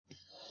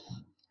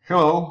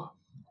Hello,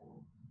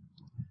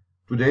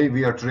 today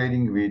we are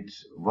trading with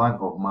one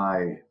of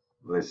my,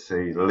 let's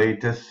say,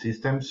 latest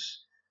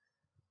systems,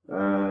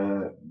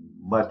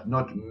 but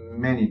not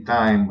many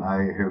time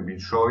I have been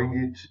showing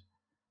it,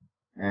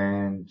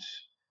 and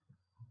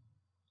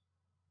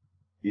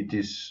it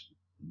is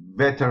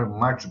better,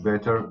 much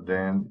better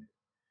than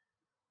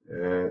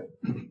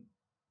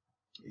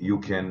you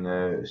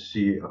can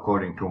see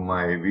according to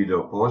my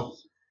video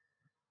posts.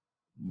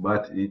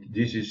 But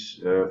this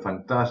is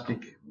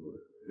fantastic,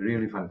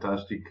 really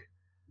fantastic,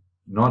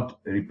 not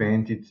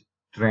repainted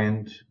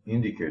trend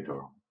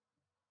indicator.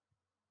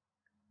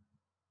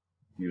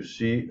 You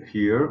see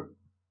here,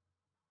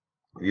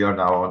 we are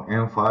now on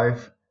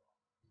M5.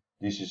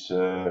 This is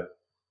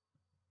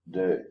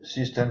the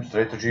system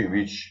strategy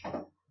which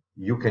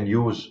you can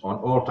use on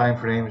all time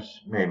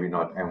frames, maybe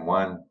not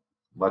M1,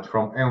 but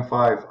from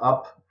M5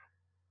 up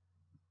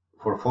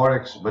for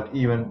Forex, but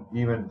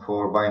even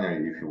for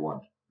binary if you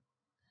want.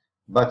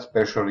 But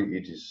especially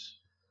it is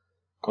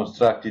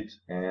constructed,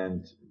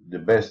 and the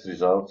best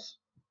results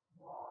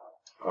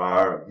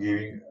are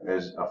giving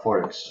as a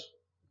Forex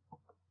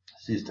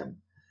system.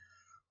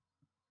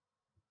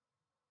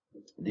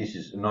 This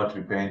is not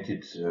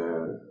repainted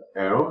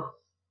arrow.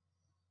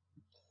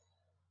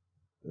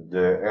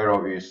 The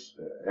arrow is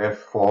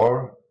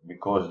F4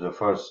 because the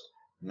first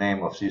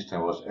name of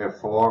system was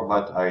F4,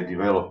 but I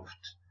developed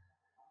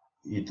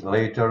it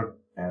later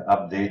and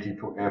updated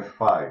to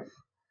F5,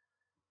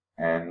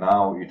 and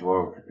now it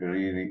works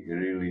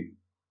really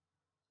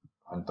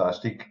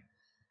fantastic.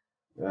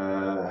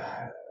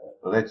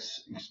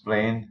 Let's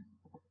explain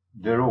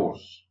the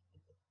rules.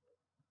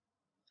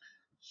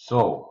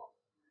 So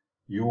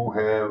you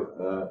have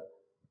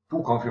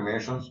two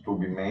confirmations to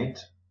be made,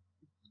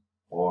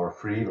 or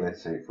free,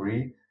 let's say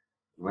free,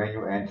 when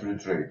you enter the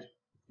trade.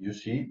 You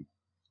see,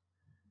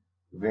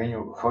 when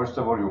you, first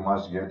of all, you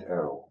must get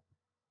arrow.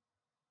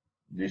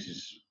 This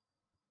is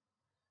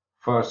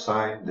first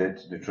sign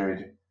that the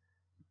trade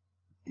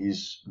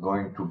is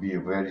going to be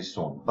very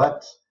soon.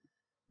 But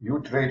you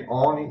trade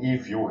only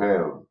if you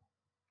have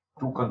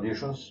two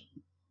conditions.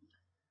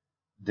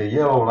 The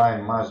yellow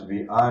line must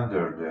be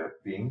under the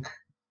pink,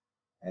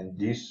 and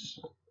this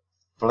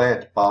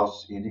flat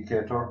pulse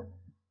indicator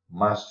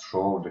must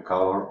show the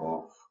color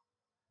of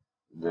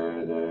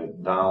the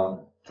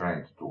down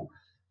trend too.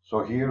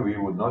 So here we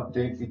would not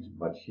take it,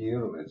 but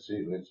here, let's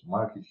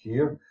mark it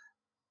here.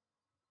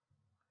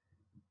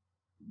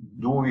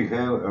 Do we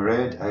have a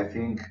red? I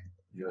think,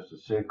 just a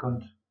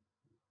second.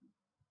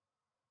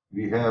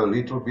 We have a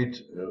little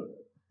bit,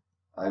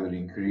 I will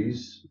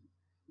increase.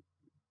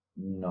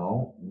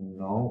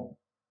 No.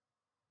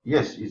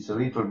 Yes, it's a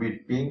little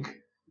bit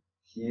pink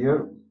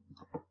here,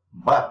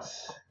 but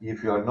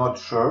if you are not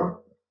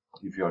sure,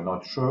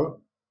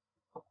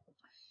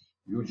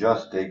 you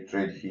just take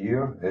trade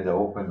here at the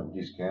open of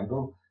this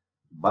candle.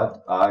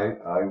 But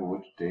I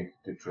would take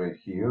the trade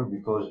here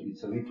because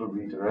it's a little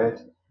bit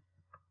red.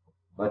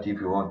 But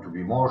if you want to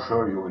be more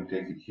sure, you will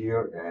take it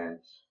here, and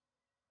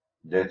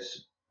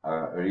that's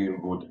a real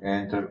good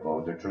enter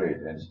of the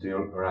trade and still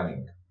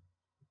running.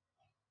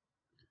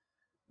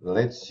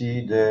 Let's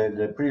see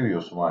the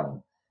previous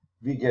one.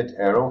 We get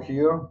arrow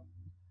here,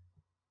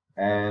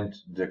 and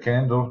the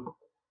candle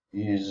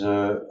is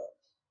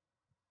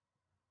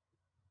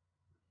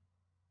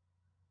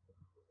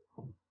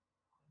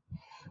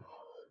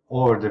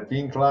over the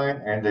pink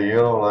line, and the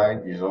yellow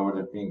line is over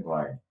the pink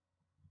line.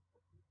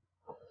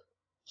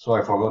 So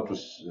I forgot to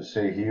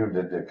say here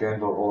that the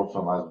candle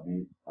also must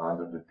be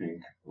under the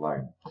pink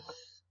line.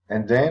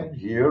 And then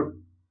here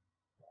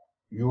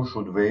you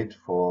should wait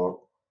for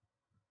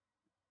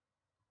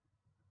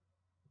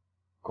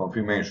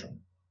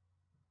confirmation.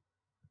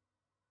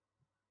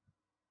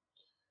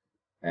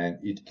 And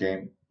it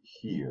came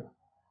here.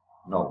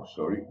 No,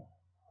 sorry.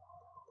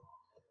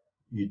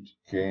 It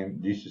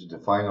came, this is the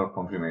final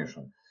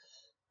confirmation.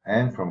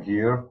 And from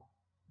here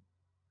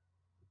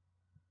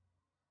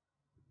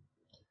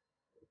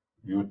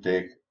you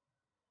take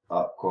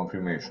a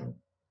confirmation.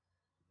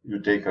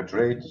 You take a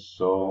trade,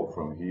 so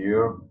from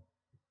here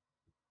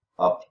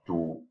up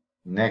to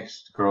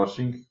next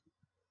crossing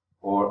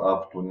or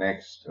up to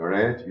next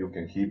red, you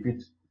can keep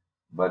it,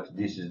 but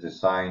this is the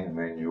sign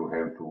when you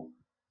have to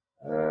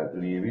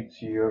leave it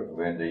here,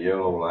 when the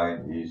yellow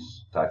line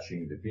is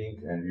touching the pink,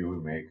 and you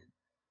will make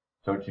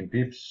 13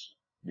 pips.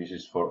 This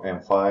is for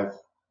M5,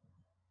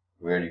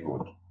 very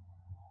good.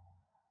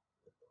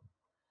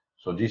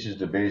 So this is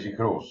the basic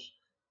rules.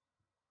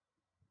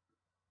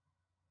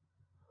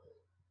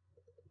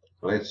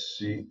 Let's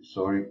see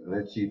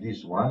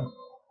this one.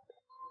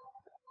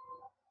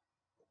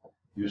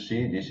 You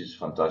see, this is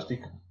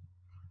fantastic.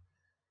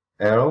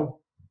 Arrow,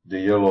 the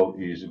yellow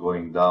is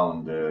going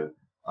down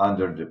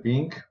under the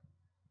pink,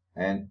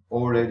 and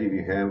already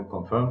we have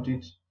confirmed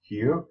it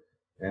here,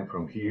 and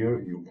from here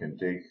you can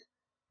take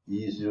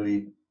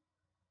easily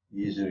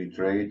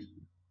trade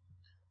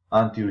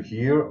until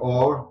here,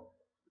 or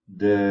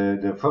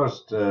the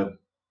first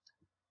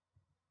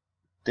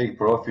take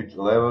profit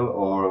level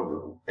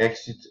or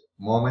exit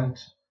moment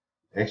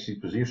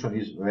exit position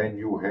is when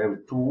you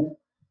have two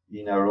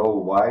in a row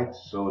white,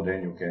 so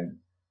then you can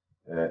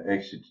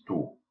exit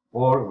two,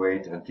 or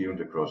wait until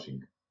the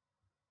crossing.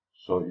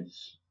 So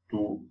it's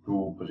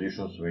two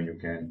positions when you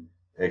can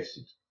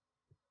exit.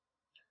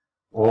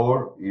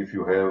 Or if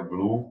you have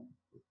blue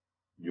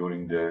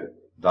during the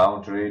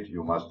down trade,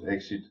 you must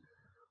exit,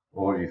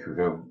 or if you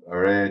have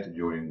red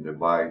during the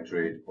buy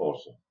trade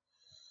also.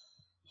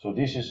 So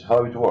this is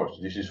how it works.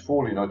 This is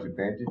fully not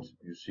repainted.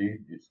 You see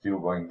it's still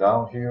going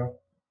down here,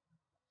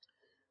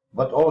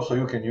 but also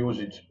you can use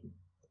it.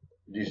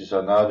 This is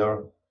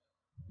another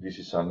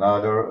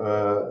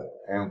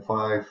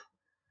M5.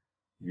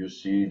 You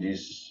see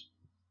this,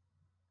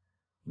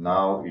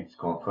 now it's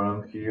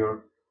confirmed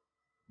here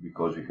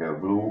because we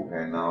have blue,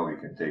 and now we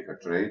can take a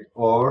trade.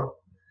 Or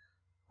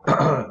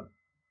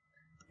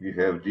we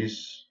have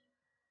this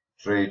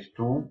trade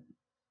 2,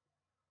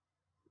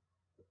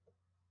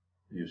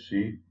 you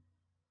see,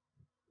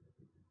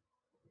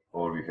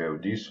 or we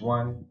have this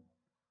one.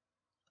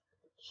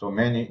 So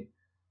many,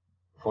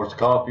 for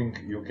scalping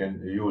you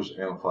can use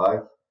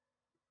M5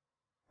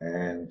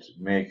 and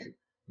make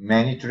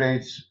many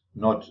trades,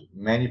 not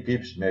many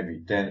pips,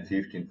 maybe 10,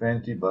 15,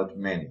 20, but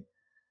many.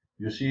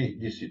 You see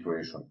this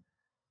situation.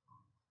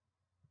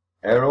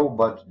 Arrow,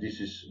 but this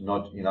is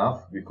not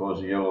enough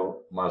because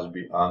yellow must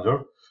be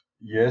under.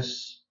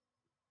 Yes,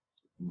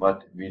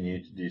 but we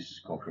need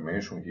this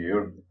confirmation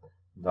here,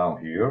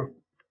 down here,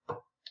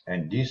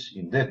 and this,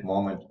 in that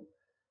moment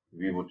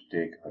we would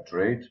take a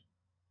trade,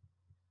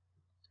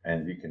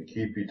 and we can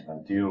keep it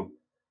until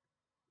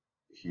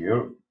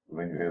here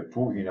when you have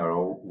two in a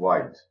row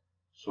white,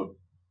 so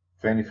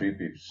 23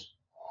 pips.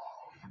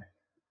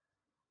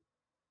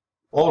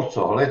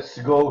 Also, let's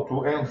go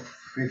to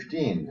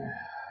M15.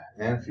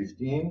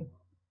 M15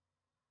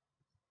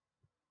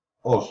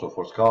 also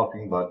for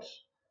scalping, but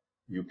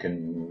you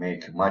can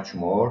make much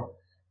more.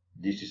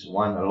 This is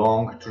one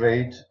long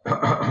trade.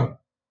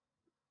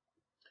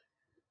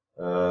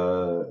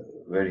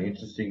 Very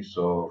interesting.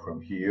 So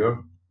from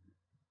here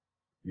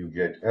you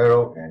get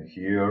arrow, and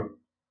here,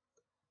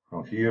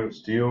 from here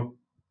still,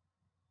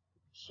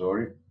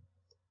 sorry.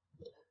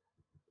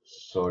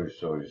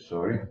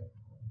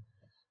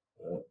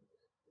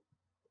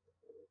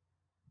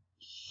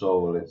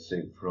 So let's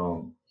say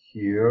from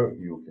here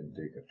you can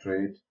take a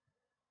trade,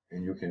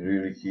 and you can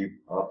really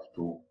keep up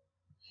to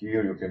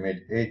here. You can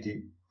make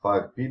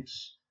 85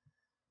 pips,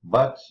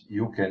 but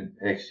you can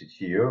exit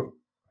here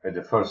at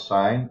the first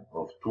sign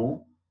of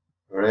 2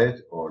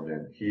 red, or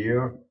then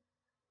here.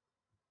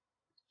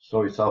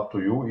 So it's up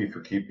to you. If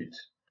you keep it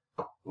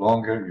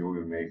longer, you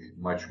will make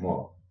much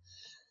more.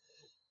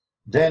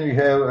 Then we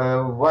have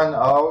 1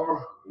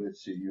 hour,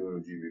 let's see, Euro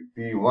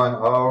GBP, 1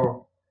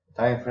 hour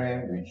time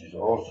frame, which is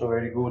also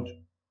very good.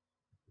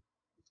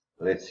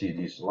 Let's see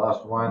this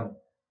last one.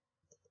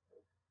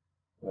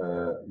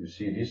 You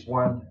see this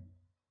one,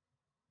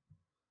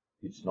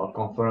 it's not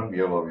confirmed,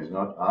 yellow is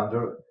not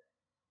under.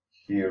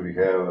 Here we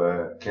have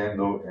a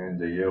candle and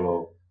the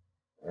yellow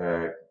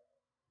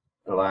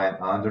line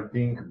under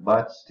pink,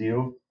 but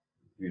still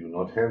we do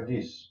not have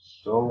this.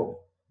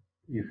 So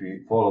if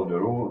we follow the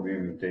rule, we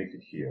will take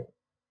it here.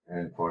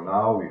 And for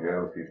now we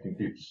have 15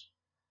 pips.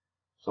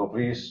 So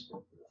please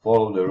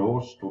follow the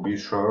rules to be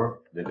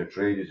sure that the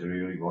trade is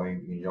really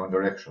going in your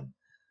direction.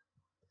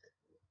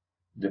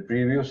 The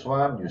previous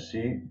one, you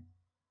see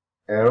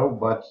arrow,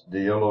 but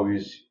the yellow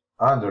is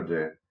under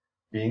the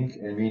pink,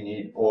 and we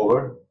need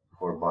over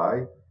for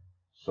buy.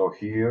 So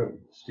here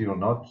still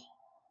not,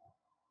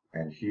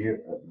 and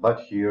here,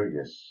 but here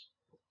yes.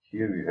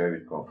 Here we have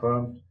it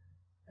confirmed,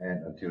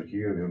 and until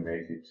here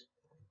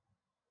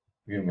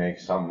we'll make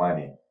some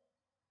money.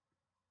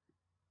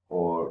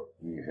 Or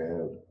we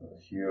have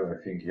here, I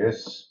think,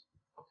 yes,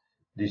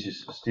 this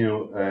is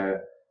still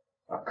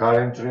a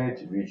current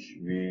trade which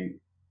we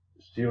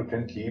still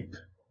can keep.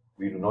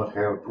 We do not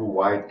have two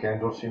white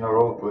candles in a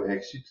row to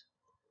exit.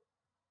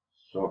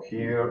 So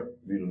here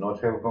we do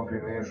not have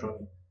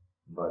confirmation,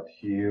 but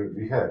here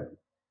we have.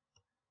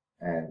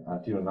 And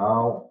until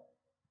now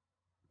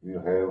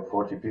we'll have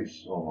 40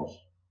 pips almost.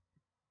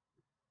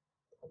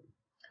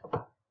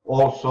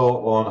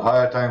 Also on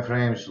higher time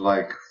frames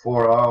like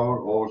 4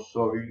 hour,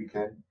 also we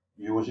can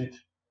use it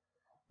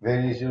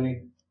very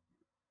easily.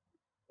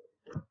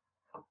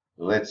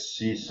 Let's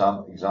see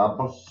some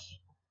examples.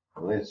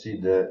 Let's see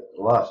the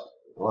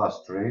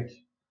last trade,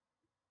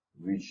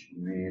 which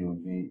will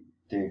be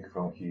take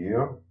from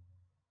here,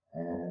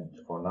 and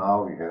for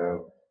now we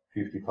have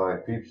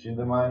 55 pips in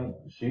the money.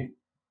 See,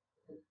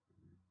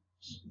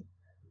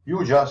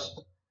 you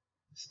just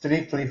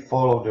strictly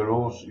follow the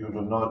rules. You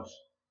do not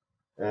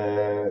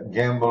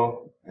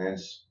gamble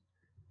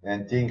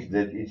and think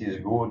that it is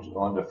good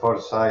on the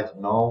first sight.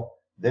 No,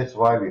 that's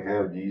why we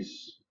have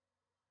these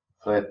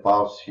flat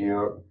paths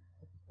here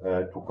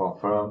to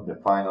confirm the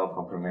final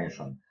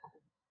confirmation.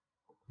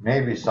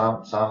 Maybe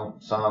some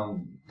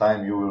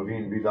time you will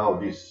win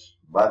without this,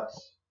 but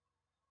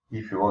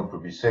if you want to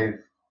be safe,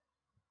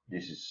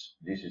 this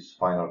is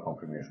final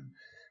confirmation.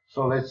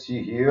 So let's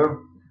see here.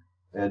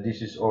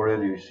 This is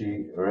already, you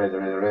see, red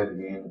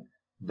in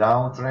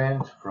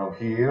downtrend from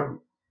here.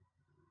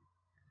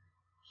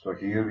 So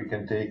here we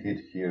can take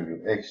it, here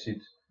you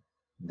exit,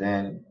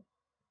 then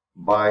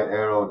buy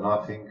arrow,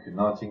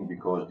 nothing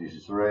because this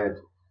is red.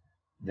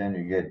 Then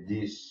you get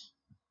this,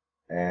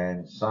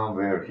 and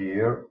somewhere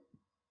here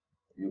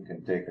you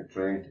can take a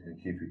trade and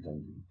keep it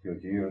until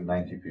here,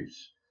 90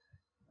 pips.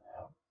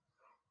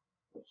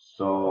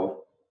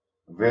 So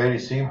very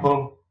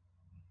simple.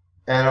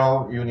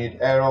 Arrow, you need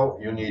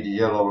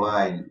yellow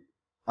line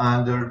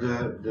under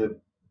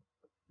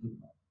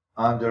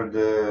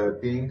the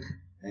pink,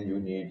 and you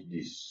need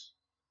this,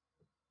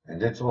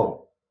 and that's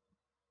all.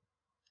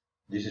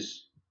 This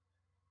is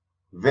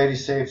very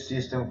safe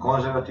system,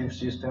 conservative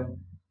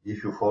system,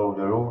 if you follow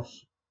the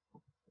rules.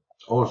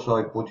 Also,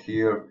 I put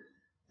here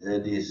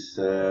this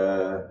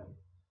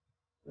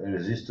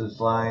resistance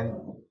line,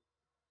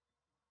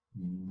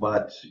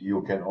 but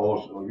you can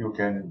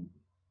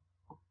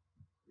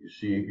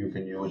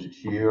use it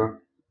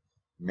here,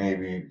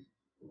 maybe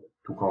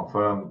to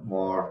confirm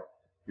more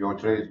your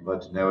trades,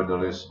 but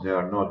nevertheless they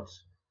are not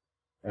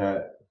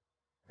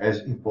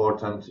as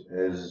important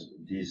as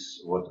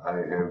this what I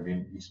have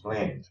been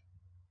explained.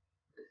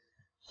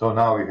 So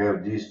now we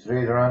have this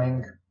trade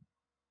running.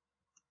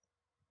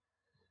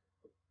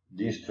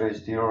 This trade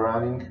still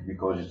running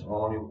because it's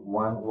only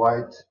one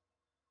white.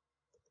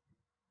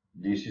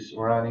 This is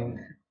running.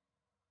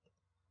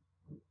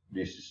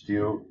 This is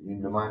still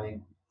in the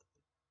money.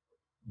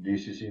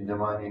 This is in the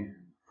money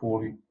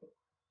fully.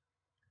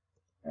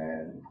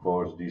 And of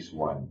course this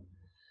one.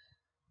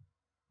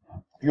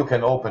 You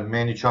can open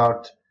many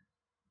charts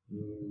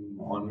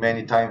on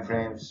many time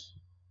frames.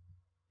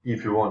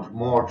 If you want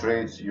more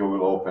trades, you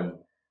will open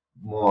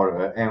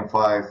more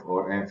M5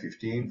 or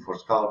M15 for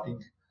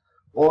scalping.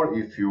 Or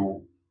if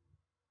you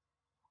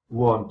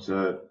want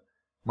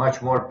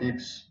much more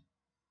pips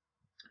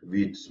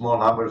with small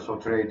numbers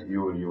of trade,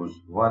 you will use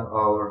 1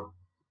 hour,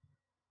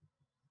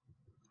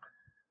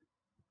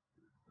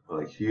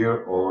 like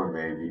here, or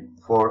maybe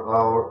 4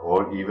 hour,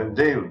 or even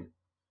daily.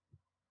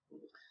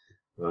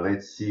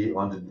 Let's see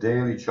on the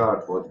daily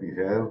chart what we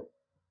have.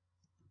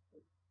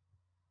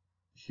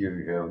 Here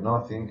we have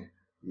nothing.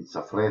 It's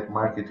a flat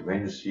market.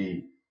 When you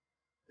see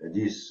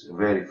this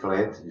very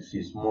flat, you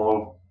see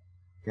small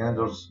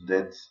candles,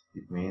 that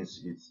it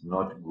means it's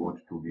not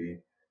good to be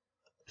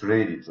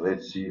traded.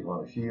 Let's see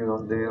on here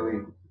on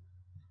daily.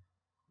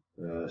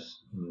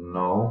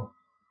 No.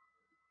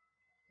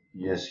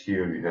 Yes,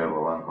 here we have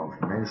one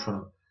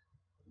confirmation.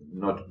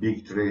 Not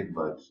big trade,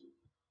 but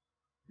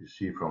you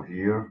see from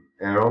here,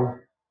 arrow,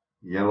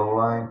 yellow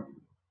line,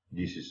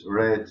 this is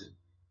red,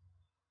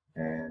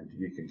 and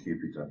we can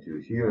keep it until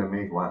here and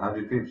make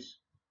 100 pips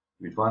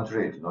with one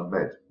trade, not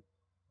bad.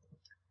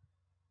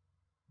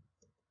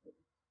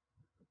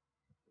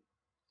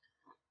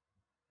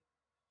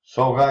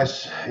 So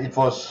guys, it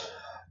was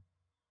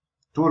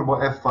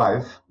Turbo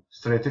F5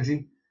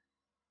 strategy.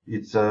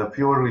 It's a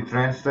purely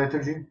trend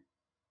strategy,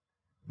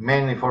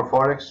 mainly for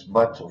Forex,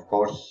 but of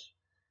course,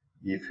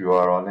 if you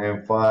are on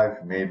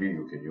M5, maybe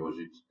you can use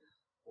it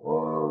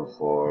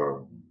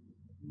for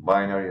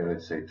binary,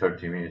 let's say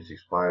 30 minutes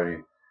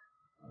expiry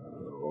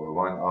or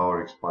 1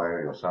 hour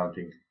expiry or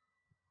something.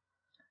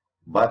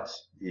 But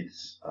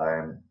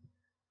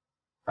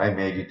I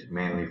made it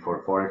mainly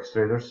for Forex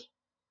traders,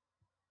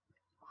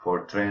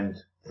 for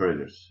trend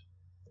traders.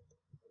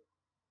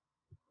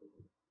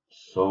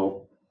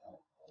 So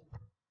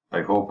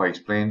I hope I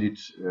explained it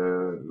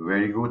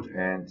very good,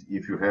 and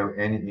if you have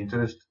any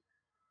interest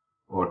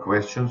or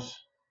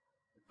questions,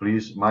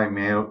 please, my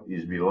mail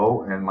is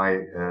below, and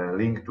my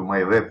link to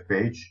my web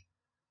page,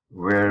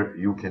 where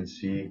you can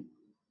see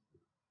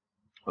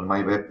on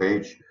my web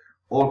page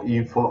all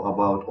info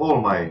about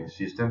all my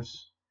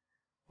systems,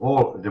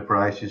 all the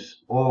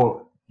prices,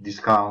 all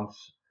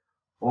discounts,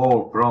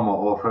 all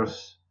promo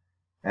offers,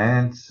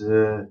 and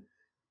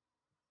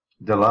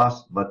the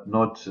last but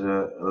not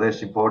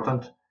less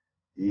important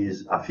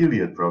is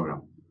affiliate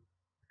program.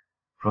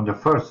 From the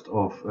 1st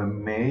of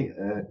May,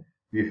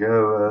 we have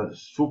a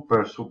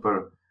super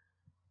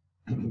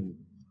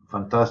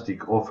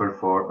fantastic offer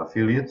for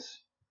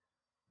affiliates.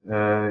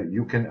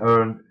 You can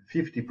earn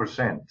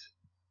 50%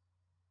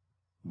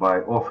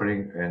 by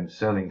offering and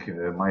selling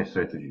my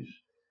strategies.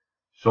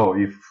 So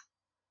if,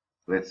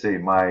 let's say,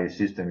 my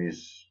system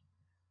is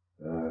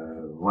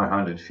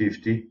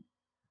 $150,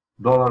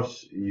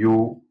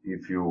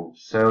 if you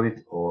sell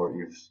it, or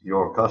if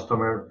your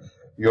customer,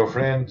 your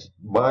friend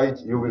buy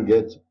it, you will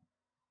get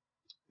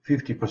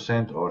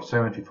 50% or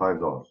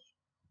 $75.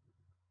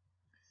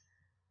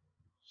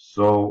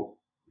 So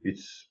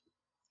it's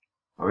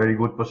a very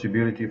good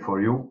possibility for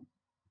you,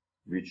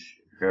 which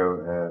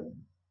have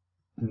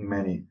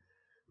many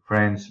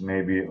friends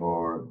maybe,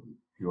 or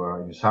you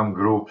are in some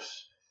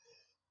groups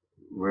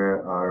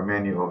where are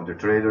many of the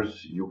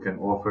traders. You can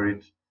offer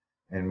it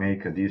and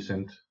make a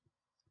decent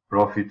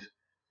profit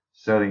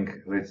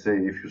selling. Let's say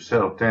if you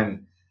sell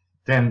 10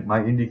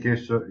 my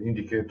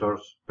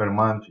indicators per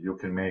month, you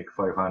can make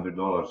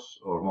 $500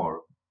 or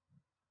more.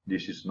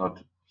 This is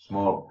not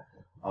small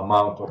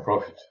amount of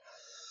profit.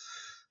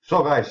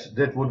 So guys,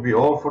 that would be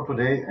all for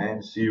today,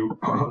 and see you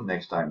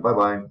next time. Bye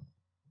bye.